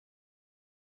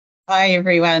Hi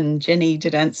everyone, Ginny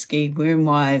Dodunski,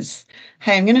 Wormwise.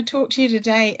 Hey, I'm going to talk to you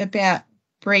today about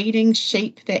breeding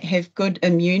sheep that have good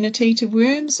immunity to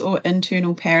worms or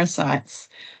internal parasites.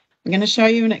 I'm going to show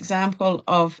you an example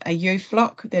of a ewe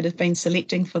flock that has been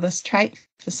selecting for this trait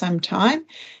for some time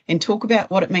and talk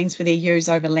about what it means for their ewes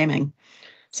over lambing.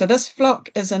 So this flock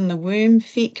is in the worm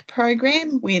feck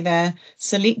program where they're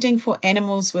selecting for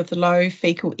animals with low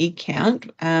fecal egg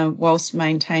count whilst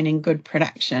maintaining good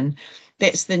production.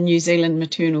 That's the New Zealand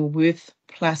Maternal Worth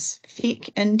Plus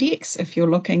Feck Index if you're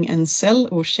looking in SIL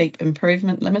or Sheep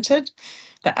Improvement Limited.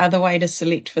 The other way to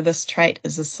select for this trait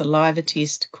is a saliva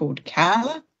test called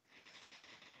CALA.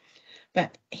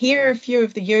 But here are a few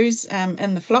of the ewes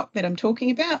in the flock that I'm talking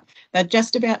about. They're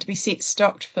just about to be set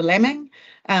stocked for lambing.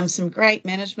 Some great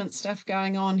management stuff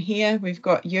going on here. We've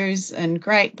got ewes in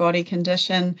great body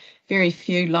condition, very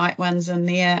few light ones in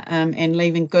there, and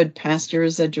leaving good pasture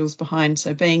residuals behind.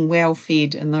 So being well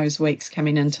fed in those weeks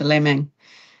coming into lambing.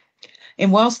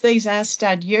 And whilst these are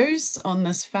stud ewes on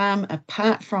this farm,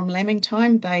 apart from lambing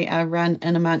time, they are run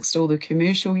in amongst all the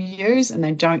commercial ewes and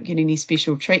they don't get any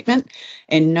special treatment.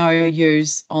 And no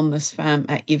ewes on this farm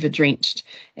are ever drenched.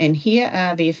 And here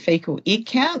are their fecal egg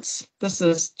counts. This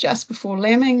is just before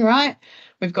lambing, right?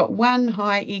 We've got one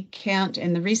high egg count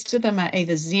and the rest of them are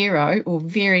either zero or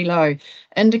very low,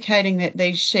 indicating that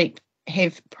these sheep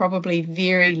have probably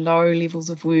very low levels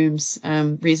of worms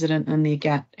resident in their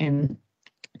gut and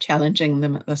challenging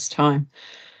them at this time.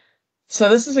 So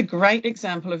this is a great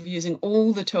example of using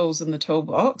all the tools in the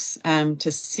toolbox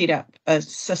to set up a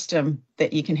system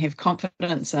that you can have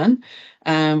confidence in.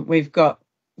 We've got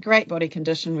great body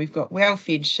condition, we've got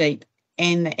well-fed sheep,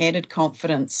 and the added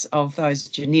confidence of those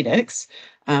genetics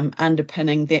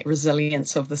underpinning that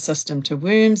resilience of the system to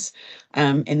worms.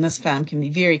 And this farm can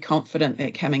be very confident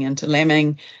that coming into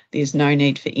lambing, there's no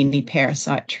need for any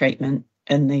parasite treatment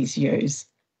in these ewes.